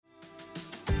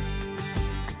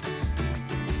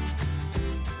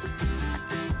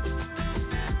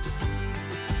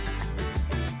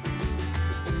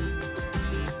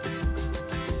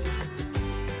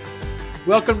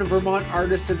Welcome to Vermont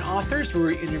Artists and Authors, where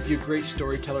we interview great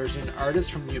storytellers and artists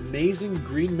from the amazing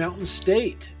Green Mountain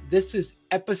State. This is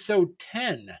episode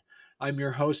 10. I'm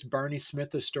your host, Barney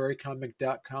Smith of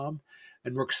StoryComic.com,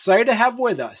 and we're excited to have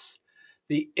with us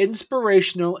the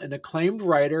inspirational and acclaimed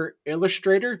writer,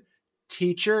 illustrator,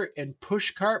 teacher, and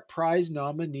Pushcart Prize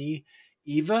nominee,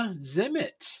 Eva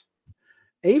Zimet.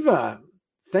 Eva,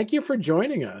 thank you for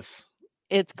joining us.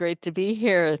 It's great to be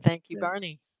here. Thank you,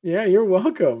 Barney. Yeah, you're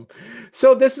welcome.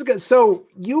 So this is good. So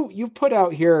you put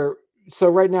out here. So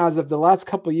right now, as of the last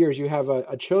couple of years, you have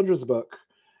a children's book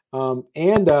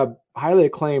and a highly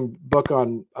acclaimed book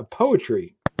on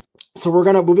poetry. So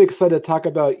we'll be excited to talk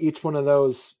about each one of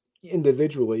those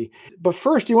individually. But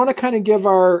first, do you want to kind of give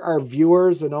our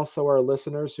viewers and also our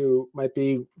listeners who might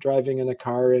be driving in a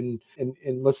car and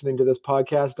listening to this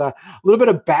podcast a little bit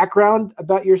of background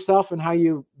about yourself and how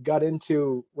you got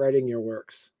into writing your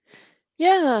works?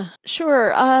 Yeah,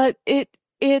 sure.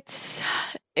 It's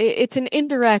an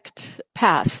indirect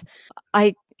path.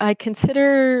 I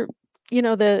consider,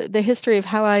 the history of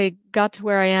how I got to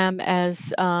where I am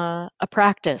as a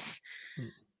practice,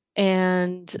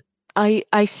 and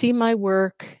I see my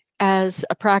work as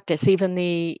a practice. Even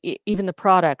the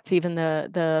products, even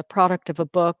the product of a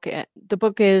book. The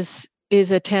book is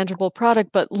a tangible product,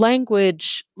 but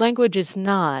language is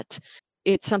not.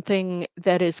 It's something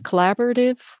that is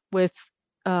collaborative with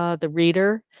the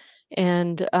reader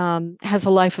and has a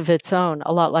life of its own,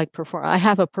 a lot like I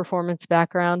have a performance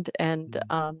background, and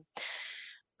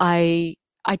I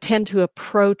tend to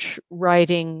approach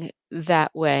writing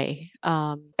that way,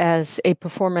 as a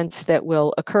performance that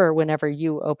will occur whenever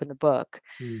you open the book.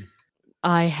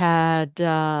 I had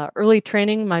early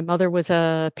training. My mother was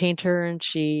a painter, and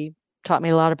she taught me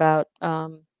a lot about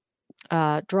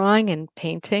drawing and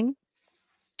painting.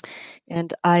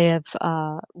 And I have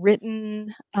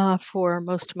written for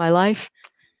most of my life.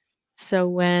 So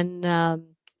when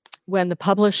the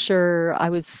publisher,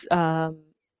 I was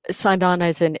signed on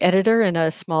as an editor in a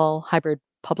small hybrid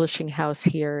publishing house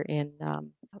here in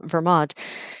Vermont,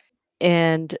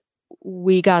 and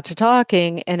we got to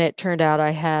talking, and it turned out I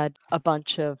had a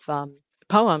bunch of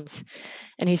poems,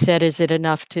 and he said, "Is it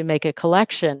enough to make a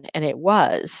collection?" And it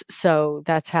was. So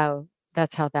that's how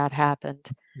that happened.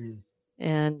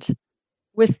 And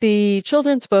with the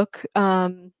children's book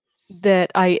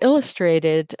that I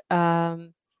illustrated, I've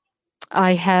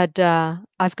got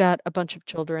a bunch of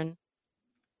children,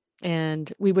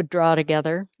 and we would draw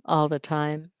together all the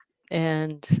time.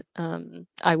 And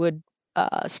I would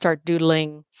start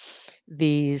doodling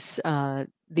these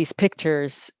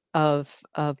pictures of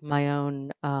my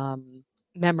own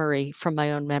memory, from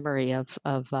my own memory of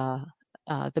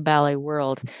the ballet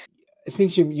world. I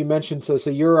think you mentioned so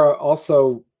you're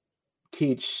also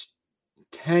teach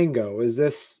tango. Was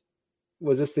this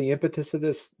the impetus of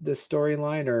this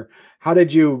storyline, or how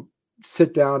did you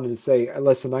sit down and say,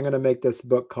 listen, I'm going to make this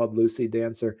book called Lucy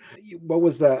Dancer? What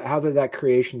was how did that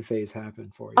creation phase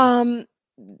happen for you?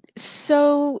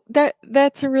 So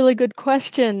that's a really good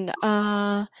question.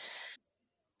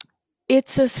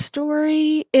 It's a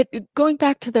story, going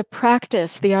back to the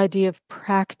practice, the idea of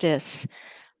practice.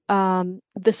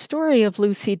 The story of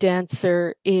Lucy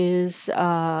Dancer is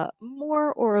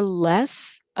more or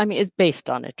less, is based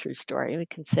on a true story. We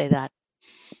can say that.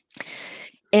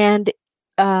 And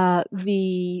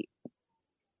the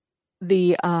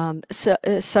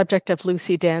subject of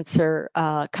Lucy Dancer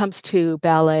comes to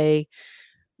ballet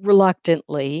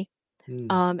reluctantly,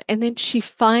 and then she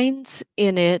finds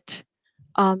in it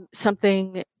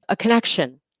something, a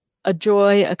connection, a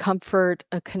joy, a comfort,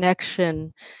 a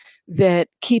connection that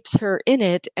keeps her in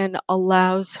it and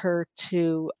allows her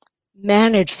to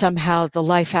manage somehow the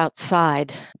life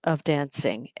outside of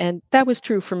dancing. And that was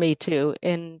true for me too.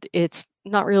 And it's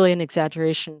not really an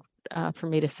exaggeration for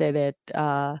me to say that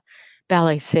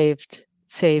ballet saved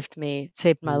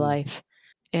my life.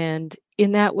 And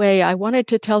in that way, I wanted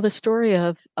to tell the story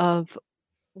of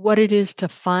what it is to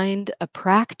find a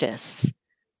practice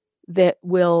that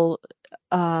will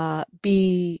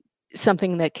be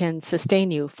something that can sustain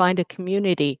you. Find a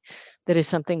community that is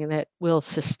something that will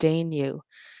sustain you.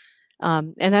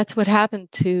 And that's what happened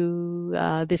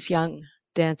to this young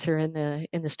dancer in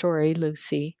the story,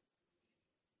 Lucy.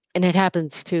 And it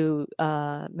happens to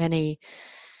many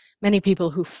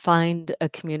people who find a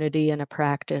community and a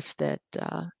practice that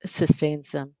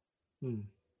sustains them.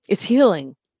 It's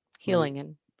healing, right.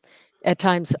 And at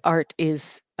times art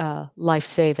is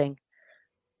life-saving.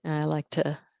 And I like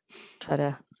to try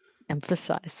to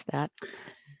emphasize that.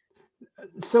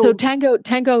 So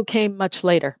tango came much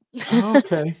later.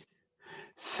 Okay.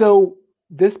 So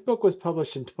this book was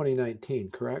published in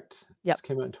 2019, correct? Yep. This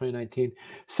came out in 2019.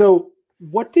 So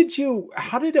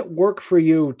how did it work for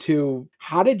you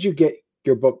how did you get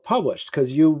your book published?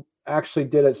 Because you actually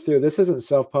did it this isn't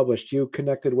self-published. You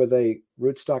connected with a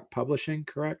rootstock publishing,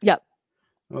 correct? Yep.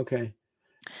 Okay.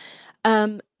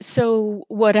 So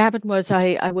what happened was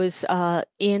I was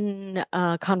in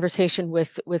conversation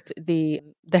with the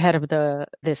head of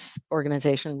this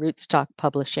organization, Rootstock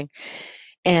Publishing,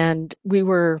 and we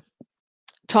were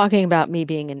talking about me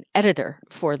being an editor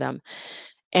for them,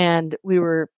 and we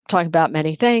were talking about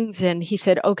many things. And he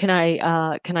said, "Oh, can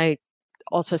I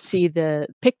also see the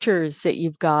pictures that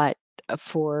you've got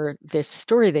for this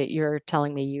story that you're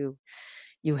telling me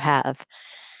you have?"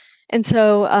 And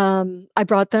so I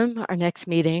brought them our next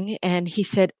meeting, and he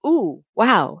said, "Ooh,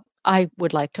 wow, I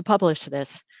would like to publish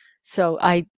this." So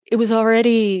it was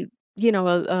already,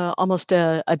 almost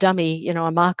a dummy,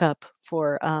 a mock-up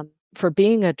for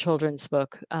being a children's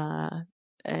book,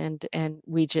 and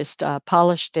we just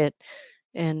polished it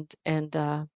and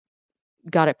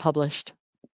got it published.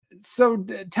 So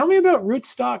tell me about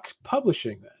Rootstock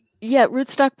Publishing then. Yeah,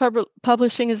 Rootstock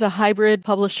Publishing is a hybrid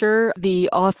publisher. The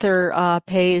author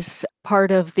pays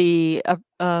part of the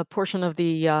portion of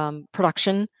the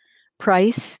production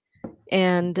price,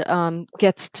 and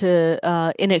gets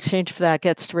to, in exchange for that,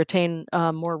 gets to retain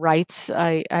more rights,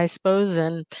 I suppose,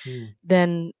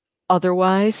 than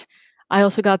otherwise. I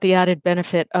also got the added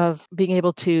benefit of being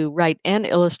able to write and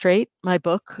illustrate my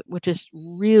book, which is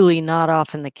really not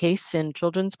often the case in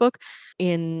children's book.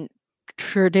 In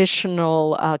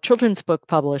traditional children's book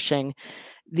publishing,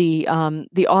 the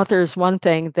author is one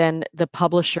thing, then the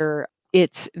publisher,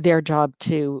 it's their job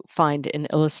to find an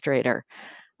illustrator.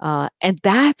 And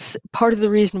that's part of the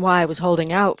reason why I was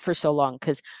holding out for so long,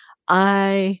 because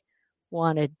I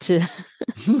wanted to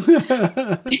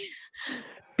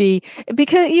be,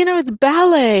 because, it's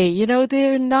ballet,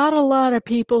 there are not a lot of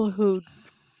people who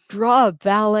draw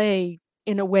ballet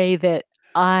in a way that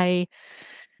I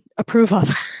approve of.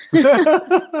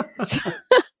 So,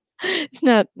 it's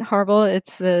not horrible.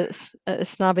 It's the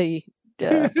snobby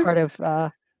part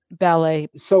of ballet.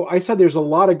 So I said there's a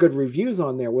lot of good reviews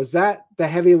on there. Was that the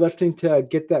heavy lifting to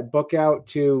get that book out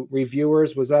to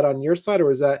reviewers? Was that on your side,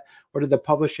 or did the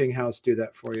publishing house do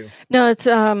that for you? No, it's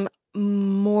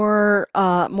more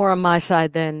on my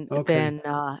side than Okay.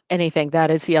 anything.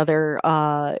 That is the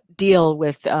other deal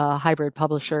with hybrid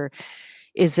publisher,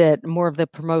 is that more of the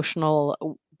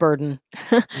promotional burden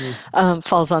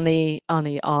falls on the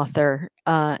author.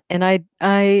 And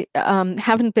I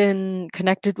haven't been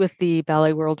connected with the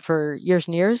ballet world for years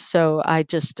and years, so I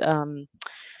just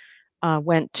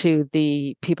went to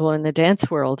the people in the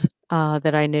dance world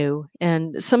that I knew,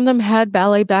 and some of them had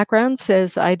ballet backgrounds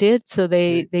as I did, so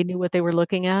Right. they knew what they were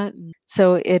looking at, and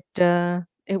so it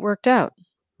worked out.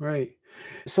 Right.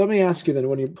 So let me ask you then,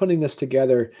 when you're putting this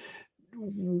together,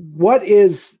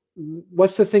 what's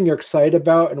the thing you're excited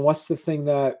about, and what's the thing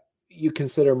that you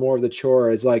consider more of the chore?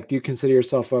 Is like, do you consider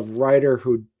yourself a writer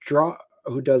who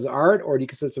does art, or do you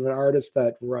consider yourself an artist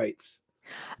that writes?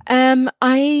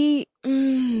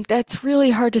 That's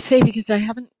really hard to say, because I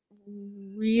haven't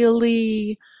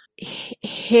really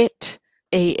hit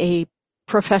a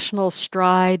professional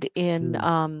stride in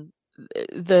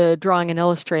the drawing and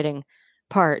illustrating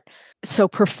part. So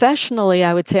professionally,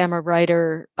 I would say I'm a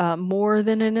writer more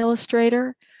than an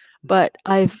illustrator, but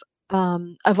I've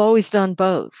always done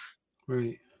both.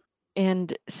 Right.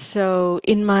 And so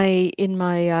in my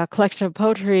collection of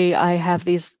poetry, I have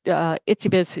these itsy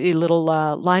bitsy little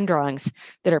line drawings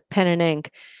that are pen and ink,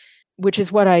 which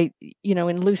is what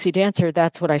in Lucy Dancer,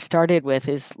 that's what I started with,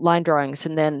 is line drawings,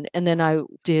 and then I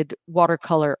did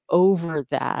watercolor over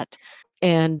that.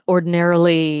 And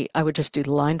ordinarily, I would just do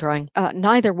the line drawing.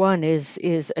 Neither one is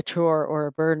a chore or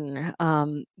a burden.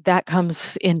 That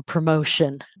comes in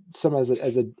promotion. Some as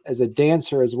a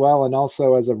dancer as well, and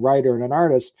also as a writer and an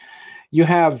artist, you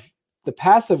have the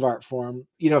passive art form.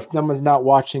 If someone's not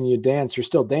watching you dance, you're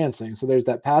still dancing. So there's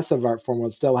that passive art form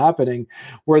what's still happening,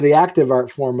 where the active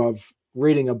art form of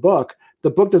reading a book,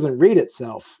 the book doesn't read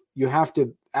itself. You have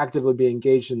to actively be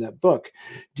engaged in that book.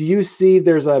 Do you see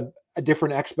there's a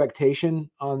different expectation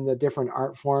on the different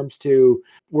art forms, to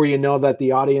where that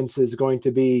the audience is going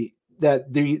to be,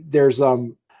 that there's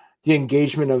the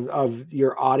engagement of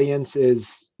your audience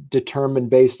is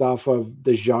determined based off of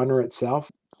the genre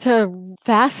itself? It's a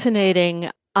fascinating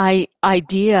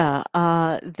idea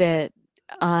that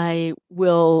I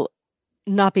will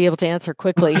not be able to answer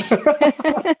quickly.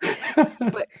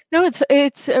 But no,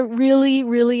 it's a really,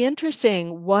 really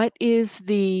interesting. What is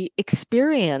the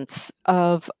experience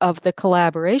of the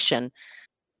collaboration?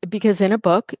 Because in a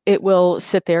book, it will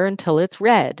sit there until it's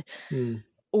read.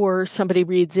 or somebody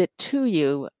reads it to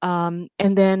you, and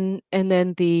then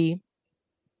the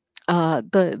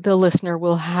listener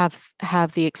will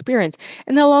have the experience,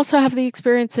 and they'll also have the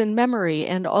experience in memory,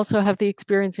 and also have the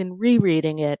experience in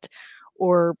rereading it,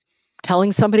 or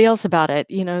telling somebody else about it.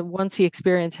 Once the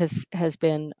experience has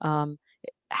been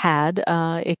had,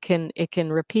 it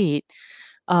can repeat.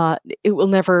 It will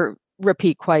never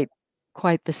repeat quite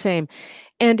the same.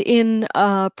 And in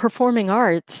performing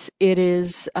arts, it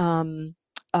is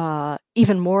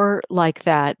even more like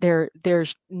that.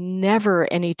 There's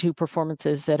never any two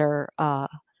performances that are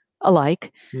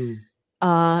alike.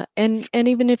 And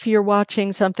even if you're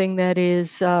watching something that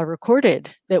is recorded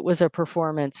that was a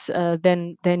performance,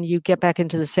 then you get back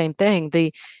into the same thing.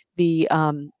 The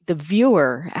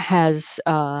viewer has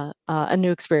a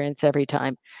new experience every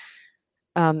time.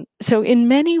 So in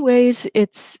many ways,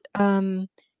 it's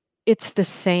the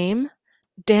same.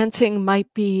 Dancing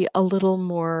might be a little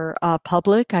more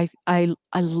public. I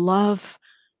love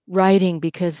writing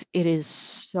because it is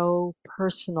so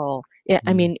personal.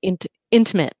 I mean,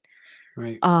 intimate.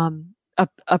 Right. A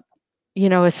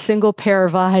single pair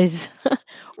of eyes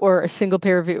or a single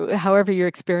pair of, however you're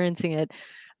experiencing it,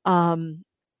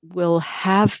 will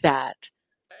have that.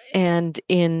 And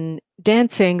in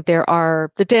dancing, there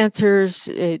are the dancers.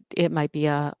 It might be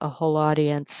a whole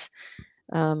audience,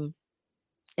 and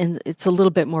it's a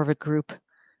little bit more of a group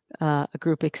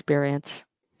experience.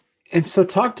 And so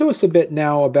talk to us a bit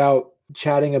now about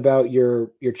chatting about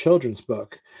your children's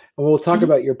book. And we'll talk Mhm.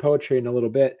 about your poetry in a little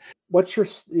bit. What's your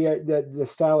the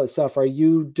style itself? Are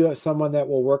you someone that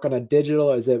will work on a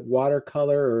digital? Is it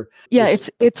watercolor or Yeah, just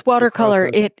it's a cross watercolor.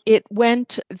 section? It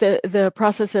went the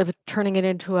process of turning it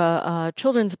into a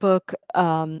children's book.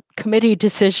 Committee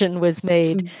decision was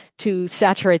made to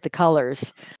saturate the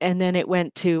colors, and then it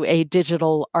went to a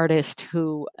digital artist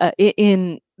who,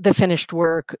 in the finished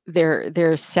work,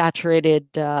 they're saturated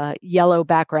yellow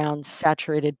backgrounds,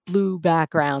 saturated blue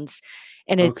backgrounds,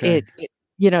 and Okay.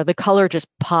 the color just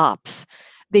pops.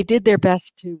 They did their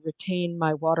best to retain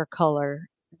my watercolor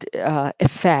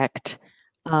effect,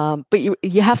 but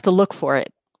you have to look for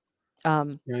it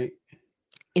Right.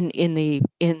 in the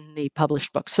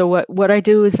published book. So what I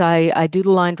do is I do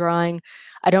the line drawing.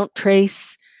 I don't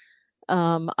trace.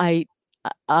 I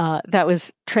That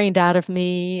was trained out of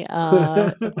me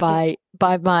by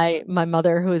my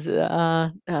mother, who's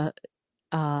a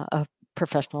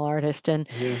professional artist, and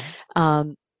Yeah.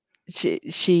 um,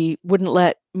 she wouldn't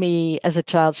let me, as a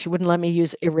child, she wouldn't let me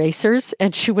use erasers,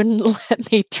 and she wouldn't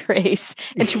let me trace,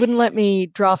 and she wouldn't let me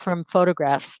draw from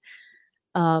photographs.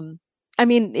 um, I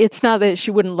mean, it's not that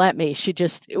she wouldn't let me, she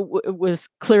just it was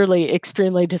clearly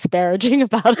extremely disparaging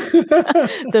about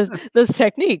those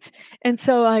techniques. And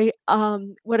so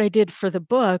what I did for the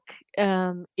book,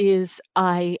 is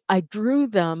I drew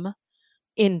them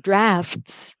in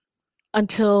drafts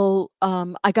until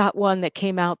I got one that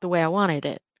came out the way I wanted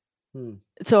it. Hmm.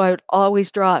 So I would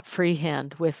always draw it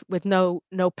freehand with no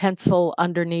pencil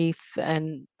underneath,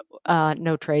 and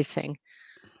no tracing,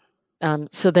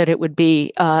 so that it would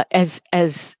be as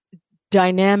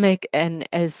dynamic and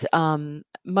as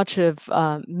much of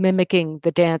mimicking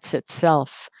the dance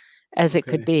itself as it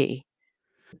could Okay. be.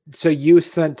 So you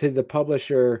sent to the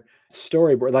publisher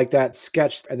storyboard like that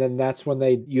sketch, and then that's when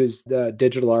they use the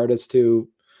digital artist to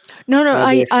No,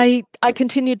 add their. I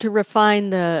continued to refine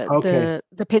the Okay. the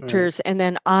the All right. pictures, and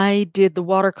then I did the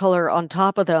watercolor on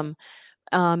top of them,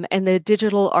 and the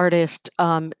digital artist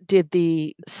did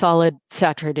the solid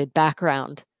saturated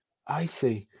background. I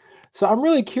see. So I'm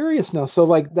really curious now. So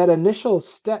like that initial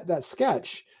step, that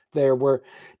sketch there, where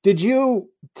did you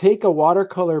take a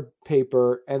watercolor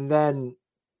paper and then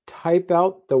type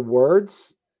out the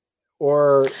words,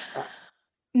 or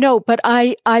No, but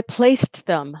I placed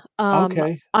them.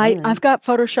 okay, all I've right, got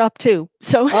Photoshop too,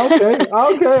 so okay, okay,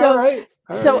 all so right,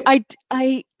 all so right.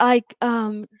 I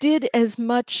did as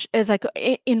much as I could.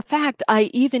 In fact, I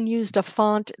even used a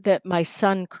font that my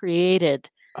son created,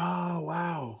 Oh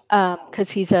wow. because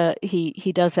he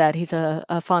does that. He's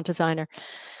a font designer,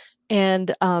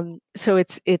 and so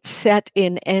it's set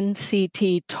in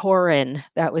NCT Torin.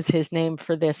 That was his name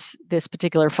for this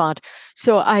particular font.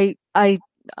 So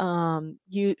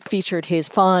you featured his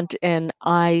font, and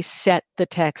I set the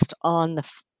text on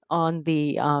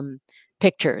the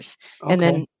pictures, and Okay,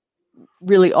 then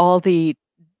really all the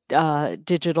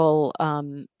digital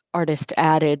artist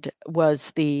added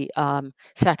was the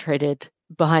saturated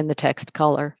behind the text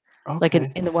color. Like in,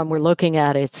 okay. in the one we're looking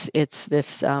at, it's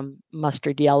this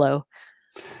mustard yellow.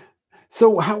 So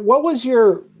what was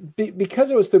your because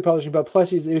it was through publishing, but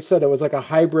plus you said it was like a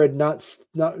hybrid, not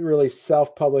really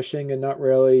self-publishing and not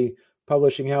really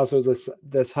publishing house. It was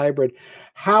this hybrid.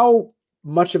 How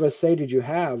much of a say did you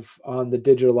have on the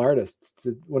digital artists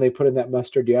when they put in that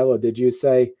mustard yellow? Did you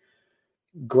say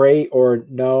great or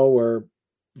no, or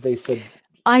they said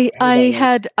how did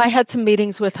that work? I had some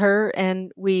meetings with her,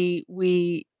 and we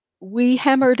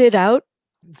hammered it out.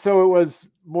 So it was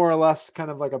more or less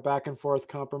kind of like a back and forth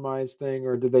compromise thing,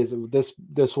 or did they say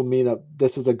this will mean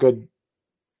this is a good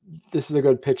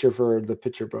picture for the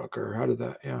picture book, or how did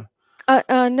that? Yeah.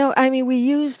 No, I mean we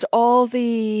used all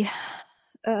the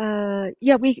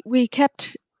yeah, we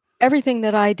kept everything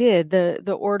that I did,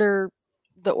 the order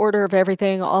of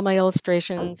everything, all my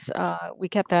illustrations, we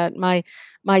kept that.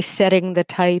 My setting the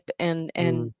type and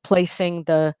placing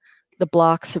the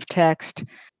blocks of text.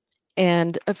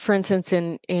 And for instance,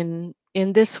 in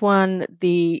this one,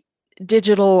 the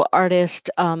digital artist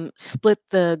split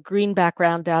the green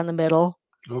background down the middle.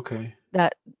 Okay.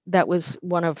 That that was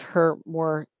one of her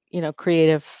more,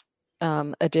 creative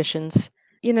additions.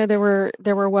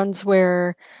 There were ones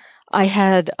where I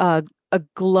had a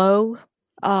glow,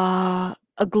 a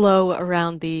glow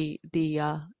around the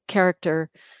character,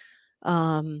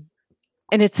 and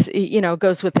it's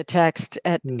goes with the text.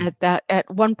 At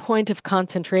one point of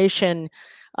concentration,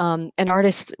 an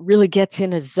artist really gets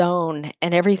in a zone,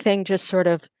 and everything just sort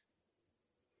of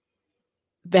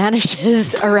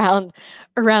vanishes around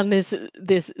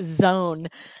this zone.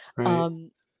 Right.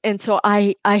 And so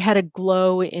I had a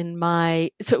glow in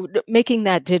so making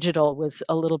that digital was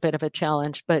a little bit of a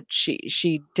challenge, but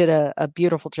she did a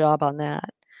beautiful job on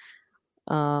that.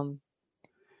 Um,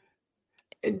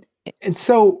 And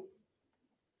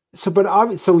but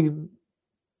obviously,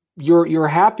 you're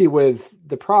happy with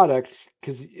the product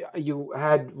because you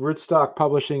had Rootstock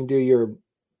Publishing do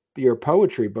your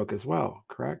poetry book as well,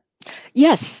 correct?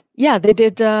 yes, yeah, they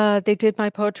did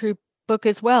my poetry book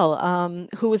as well.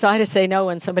 Who was I to say no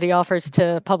when somebody offers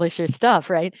to publish your stuff,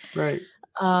 right? Right.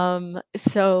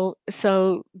 So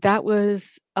that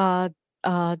was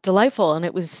delightful, and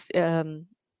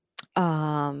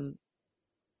um,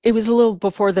 it was a little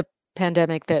before the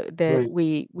pandemic that Right.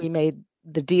 we made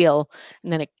the deal,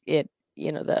 and then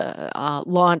the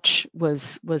launch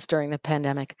was during the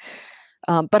pandemic.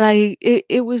 But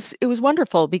it was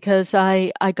wonderful because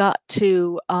I got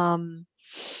to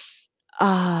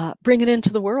bring it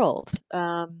into the world.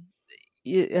 A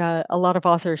lot of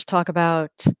authors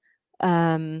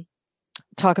um,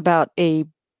 talk about a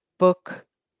book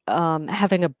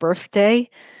having a birthday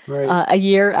Right. a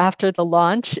year after the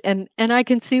launch, and I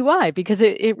can see why, because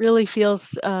it really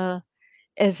feels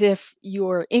as if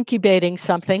you're incubating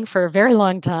something for a very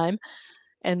long time,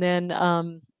 and then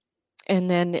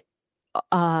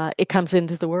it comes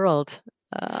into the world.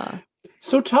 Uh,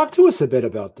 So talk to us a bit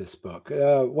about this book.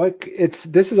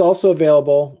 This is also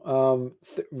available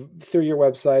through your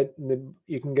website.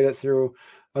 You can get it through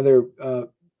other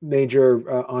major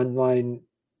online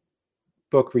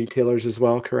book retailers as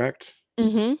well, correct?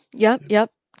 Yep, yep.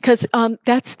 Because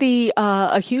that's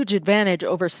a huge advantage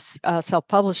over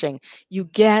self-publishing. You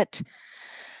get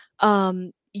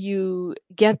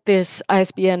this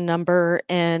ISBN number,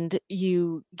 and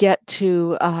you get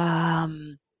to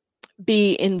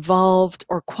be involved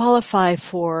or qualify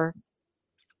for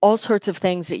all sorts of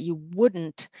things that you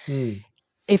wouldn't Hmm.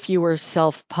 if you were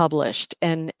self-published,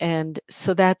 and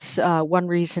so that's one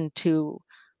reason to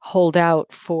hold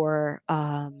out for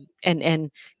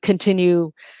and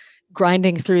continue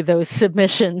grinding through those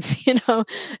submissions,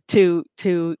 to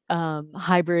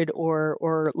hybrid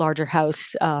or larger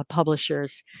house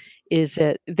publishers, is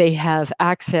that they have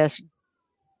access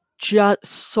just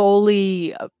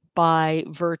solely by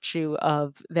virtue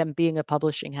of them being a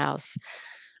publishing house,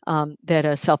 that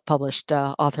a self-published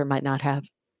author might not have.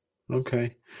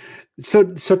 Okay. So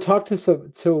talk to us.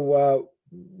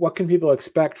 What can people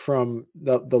expect from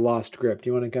the Lost Grip? Do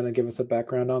you want to kind of give us a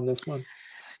background on this one?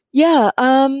 Yeah.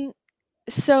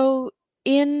 So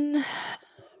in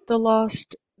the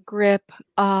Lost Grip,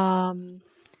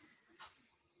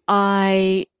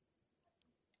 I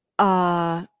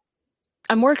uh,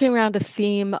 I'm working around a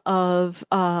theme of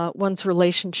one's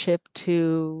relationship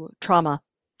to trauma,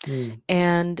 Hmm.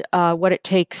 and what it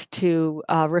takes to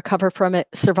recover from it,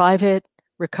 survive it,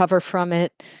 recover from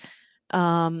it,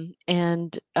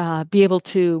 and be able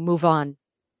to move on.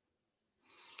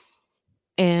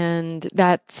 And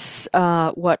that's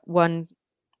what one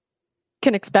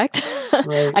can expect,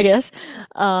 Right. I guess.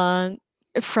 Uh,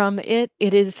 from it,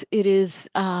 it is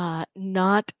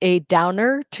not a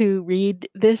downer to read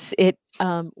this.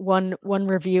 One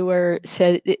reviewer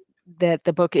said that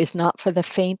the book is not for the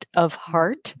faint of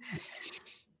heart,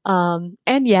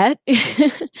 and yet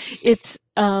it's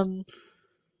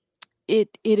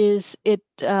it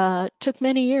took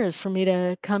many years for me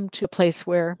to come to a place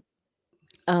where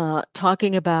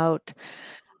talking about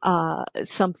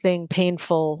something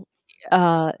painful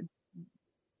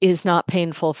is not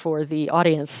painful for the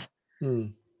audience.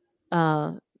 And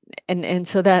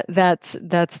so that's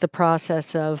the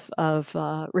process of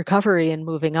recovery and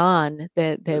moving on,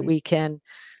 that we can.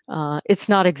 It's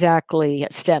not exactly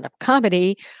stand-up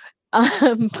comedy,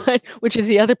 but which is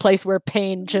the other place where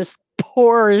pain just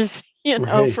pours,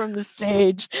 from the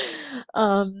stage.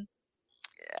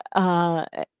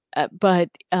 But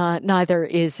neither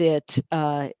is it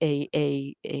a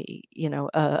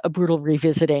brutal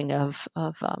revisiting of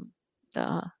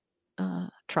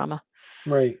trauma.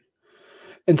 Right.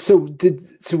 And so did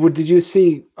you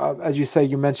see, as you say,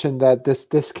 you mentioned that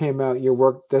this came out,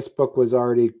 this book was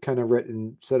already kind of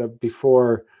written sort of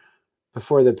before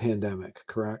the pandemic,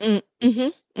 correct? Mm-hmm.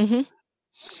 Mm-hmm.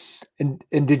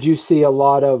 And did you see a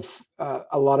lot of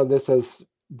this as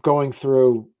going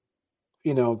through,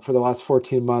 for the last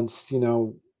 14 months,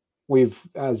 we've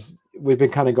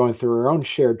been kind of going through our own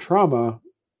shared trauma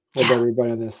with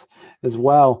everybody on this as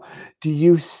well. Do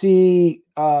you see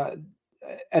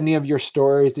any of your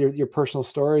stories, your personal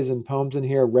stories and poems in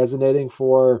here resonating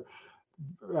for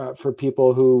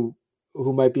people who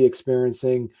might be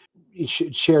experiencing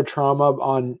shared trauma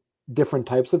on different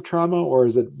types of trauma, or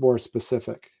is it more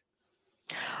specific?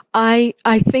 I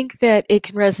think that it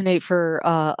can resonate for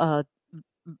a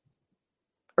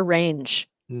range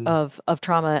of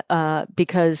trauma,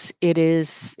 because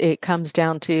it comes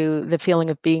down to the feeling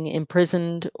of being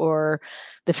imprisoned, or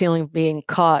the feeling of being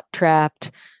caught,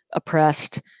 trapped,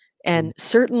 oppressed. And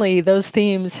certainly those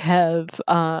themes have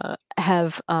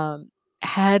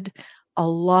had a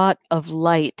lot of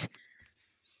light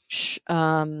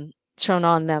shown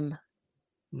on them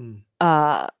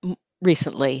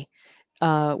recently.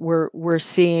 We're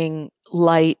seeing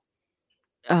light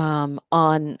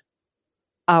on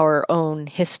our own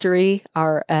history,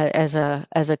 as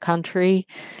a country,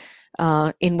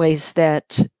 in ways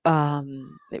that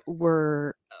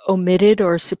were omitted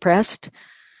or suppressed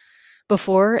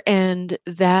before, and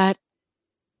that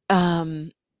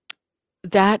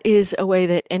is a way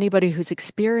that anybody who's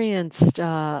experienced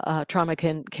trauma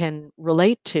can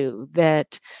relate to.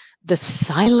 That the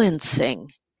silencing,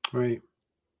 Right,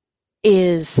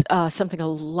 is something a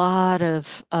lot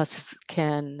of us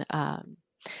can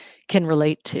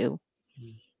relate to.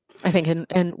 I think,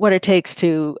 and what it takes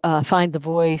to find the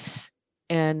voice,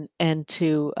 and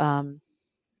to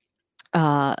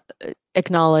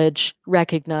acknowledge,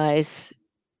 recognize,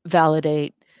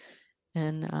 validate,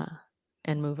 and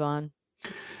move on.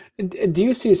 and do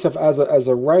you see yourself as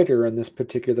a writer in this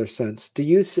particular sense? Do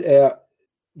you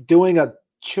doing a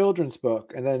children's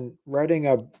book and then writing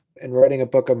a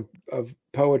book of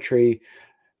poetry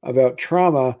about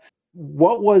trauma?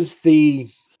 What was the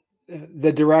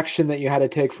direction that you had to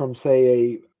take from,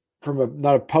 say, from a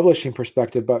not a publishing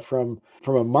perspective, but from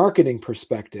a marketing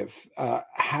perspective?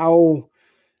 How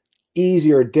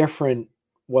easy or different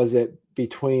was it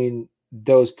between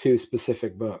those two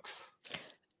specific books?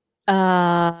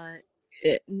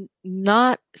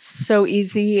 Not so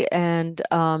easy, and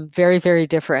very, very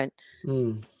different.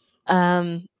 In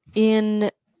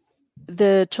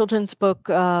the children's book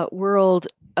world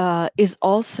is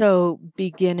also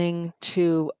beginning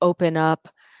to open up,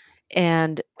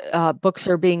 and books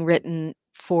are being written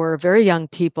for very young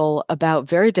people about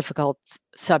very difficult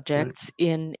subjects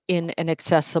in an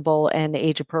accessible and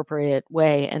age-appropriate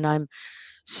way. And I'm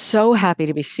so happy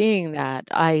to be seeing that.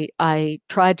 I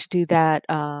tried to do that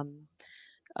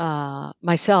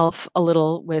myself a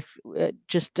little, with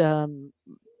just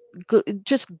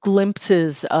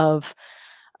glimpses of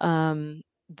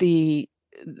the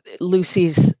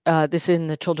Lucy's, this in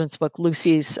the children's book,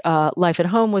 Lucy's life at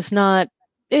home was not,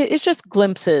 it's just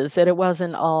glimpses, that it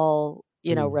wasn't all,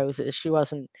 roses. She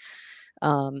wasn't,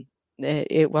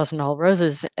 it wasn't all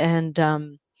roses. And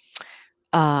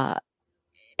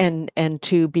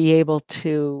to be able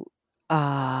to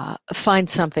find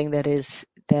something that is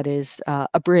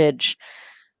a bridge,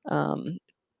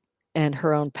 and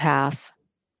her own path.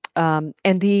 And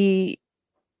the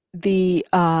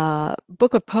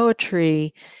book of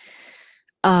poetry,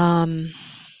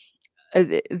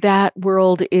 that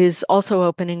world is also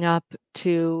opening up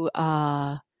to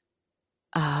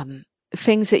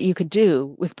things that you could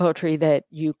do with poetry that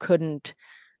you couldn't,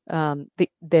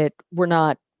 that were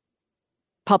not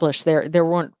published. There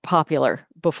weren't popular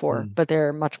before, but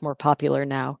they're much more popular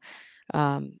now.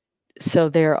 So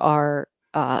there's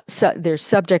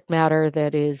subject matter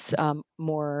that is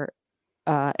more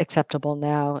acceptable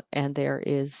now, and there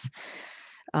is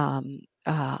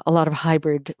a lot of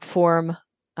hybrid form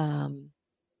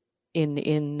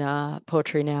in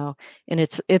poetry now, and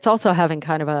it's also having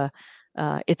kind of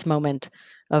its moment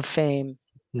of fame.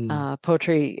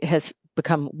 Poetry has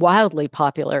become wildly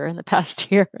popular in the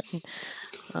past year,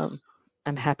 and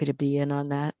I'm happy to be in on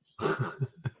that.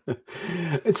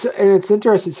 It's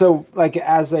interesting. So, like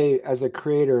as a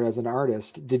creator, as an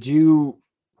artist,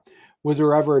 was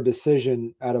there ever a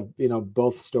decision out of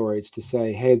both stories to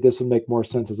say, hey, this would make more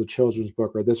sense as a children's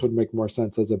book, or this would make more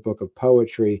sense as a book of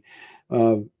poetry,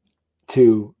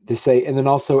 to say, and then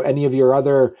also any of your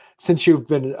other, since you've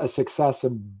been a success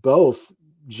in both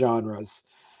genres,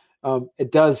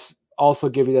 it does also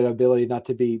give you that ability not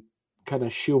to be kind of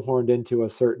shoehorned into a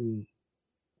certain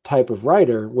type of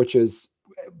writer, which is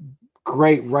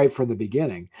great right from the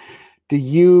beginning. Do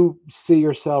you see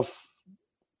yourself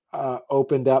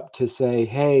opened up to say,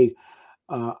 hey,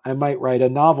 I might write a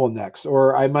novel next,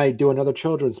 or I might do another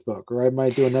children's book, or I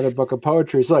might do another book of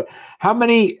poetry? So, like, how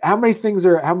many things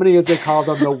are, how many, as they call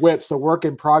them, the whips, the work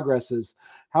in progresses?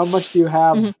 How much do you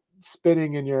have Mhm.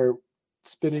 spinning in your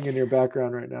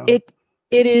background right now?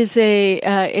 It is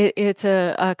it's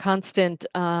a constant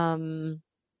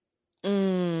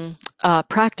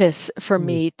practice for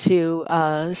me to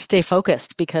stay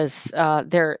focused, because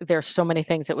there's so many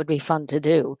things that would be fun to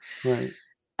do. Right.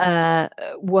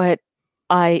 What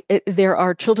there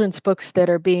are children's books that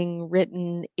are being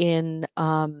written in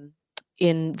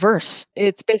verse.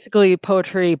 It's basically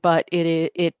poetry, but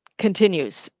it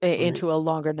continues Right. into a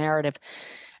longer narrative.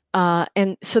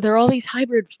 And so there are all these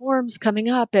hybrid forms coming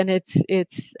up, and it's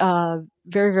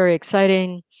very, very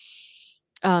exciting.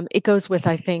 It goes with,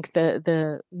 I think,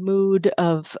 the mood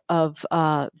of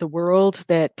the world,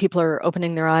 that people are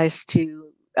opening their eyes to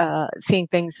seeing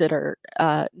things that are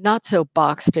not so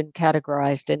boxed and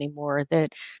categorized anymore.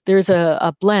 That there's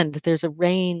a blend, there's a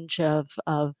range of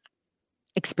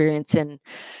experience and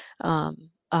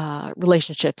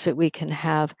relationships that we can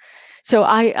have. So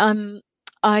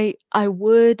I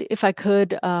would, if I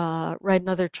could, write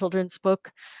another children's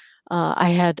book. I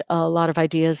had a lot of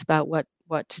ideas about what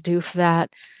to do for that,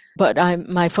 but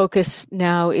my focus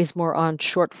now is more on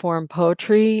short form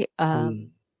poetry,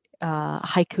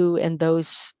 haiku and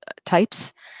those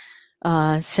types,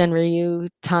 senryu,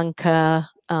 tanka,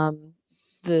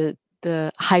 the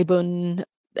haibun.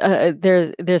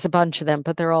 There's a bunch of them,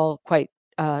 but they're all quite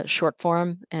short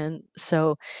form. And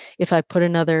so, if I put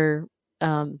another,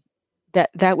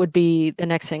 that would be the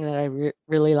next thing that I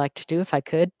really like to do, if I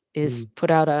could, is put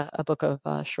out a book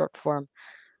of short form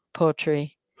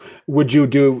poetry. Would you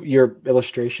do your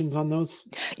illustrations on those?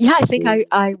 Yeah, I think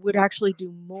I would actually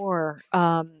do more.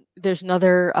 There's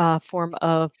another form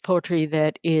of poetry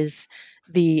that is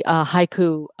the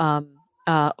haiku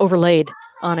overlaid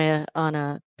on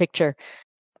a picture.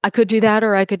 I could do that,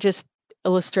 or I could just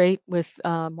illustrate with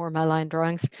more of my line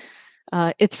drawings.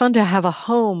 It's fun to have a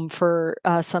home for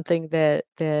something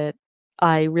that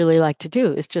I really like to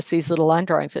do. It's just these little line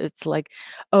drawings. It's like,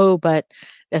 oh, but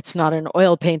that's not an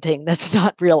oil painting. That's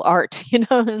not real art, And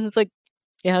it's like,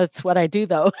 yeah, it's what I do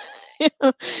though.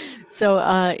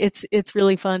 So it's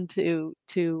really fun to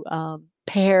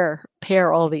pair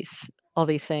all these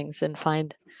things and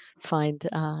find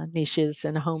niches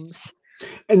and homes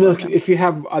And for look, them. if you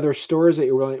have other stores that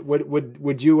you're willing,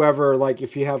 would you ever, like,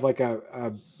 if you have like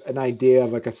an idea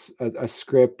of like a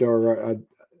script or a,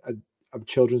 a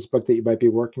children's book that you might be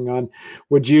working on,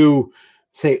 would you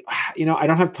say, I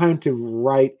don't have time to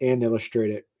write and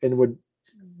illustrate it, and would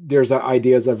there's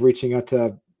ideas of reaching out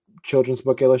to children's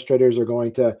book illustrators, or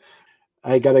going to,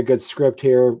 I got a good script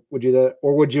here, would you that,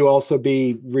 or would you also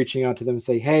be reaching out to them and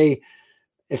say, hey,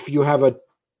 if you have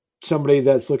somebody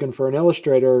that's looking for an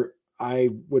illustrator, I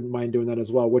wouldn't mind doing that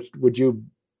as well. Which would you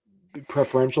be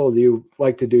preferential? Do you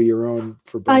like to do your own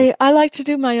for both? I like to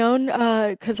do my own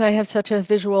because I have such a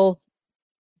visual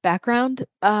background.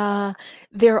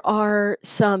 There are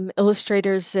some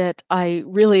illustrators that I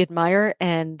really admire,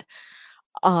 and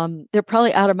they're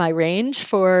probably out of my range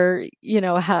for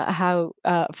how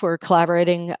for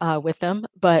collaborating with them.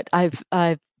 But I've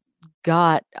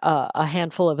got a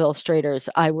handful of illustrators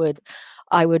I would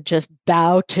just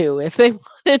bow to if they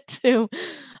wanted to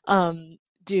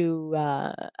do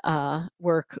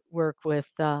work with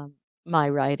my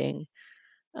writing.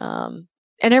 And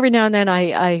every now and then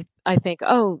I think,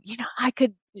 oh, I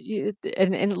could,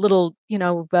 and little,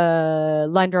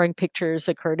 line drawing pictures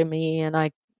occur to me, and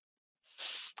I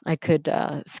could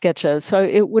sketch those. So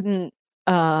it would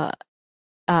not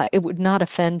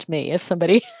offend me if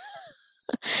somebody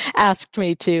asked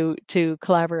me to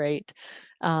collaborate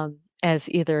as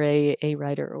either a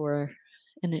writer or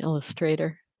an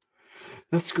illustrator.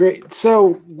 That's great.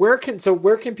 So where can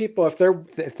people, if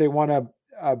they want to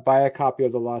buy a copy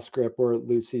of The Lost Grip or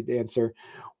Lucy Dancer,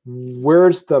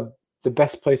 where's the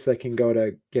best place they can go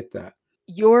to get that?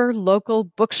 Your local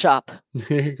bookshop.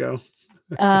 There you go.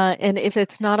 And if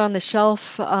it's not on the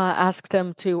shelf, ask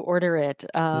them to order it.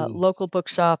 Local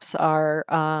bookshops are,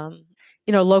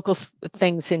 local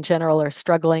things in general are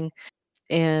struggling.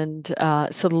 And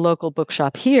so the local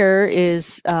bookshop here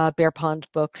is Bear Pond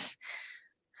Books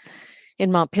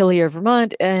in Montpelier,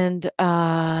 Vermont. And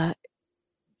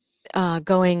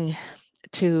going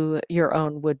to your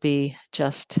own would be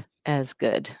just as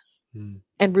good.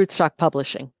 And Rootstock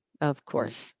Publishing, of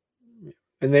course.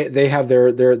 And they have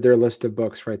their list of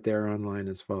books right there online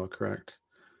as well, correct?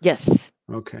 Yes.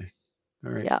 Okay.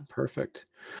 All right. Yeah. Perfect.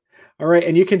 All right.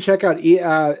 And you can check out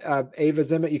Ava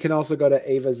Zimet. You can also go to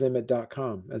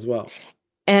avazimet.com as well.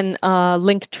 And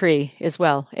Linktree as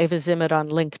well. Ava Zimet on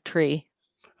Linktree.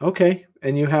 Okay.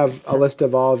 And you have a list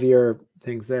of all of your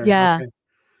things there. Yeah. Okay.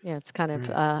 Yeah, it's kind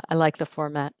of, I like the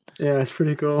format. Yeah, it's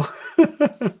pretty cool.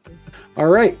 All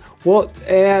right. Well,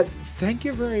 thank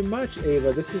you very much,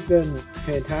 Ava. This has been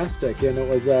fantastic. And it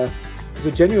was a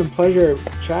genuine pleasure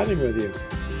chatting with you.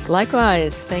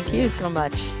 Likewise. Thank you so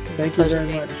much. Thank you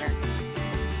very much.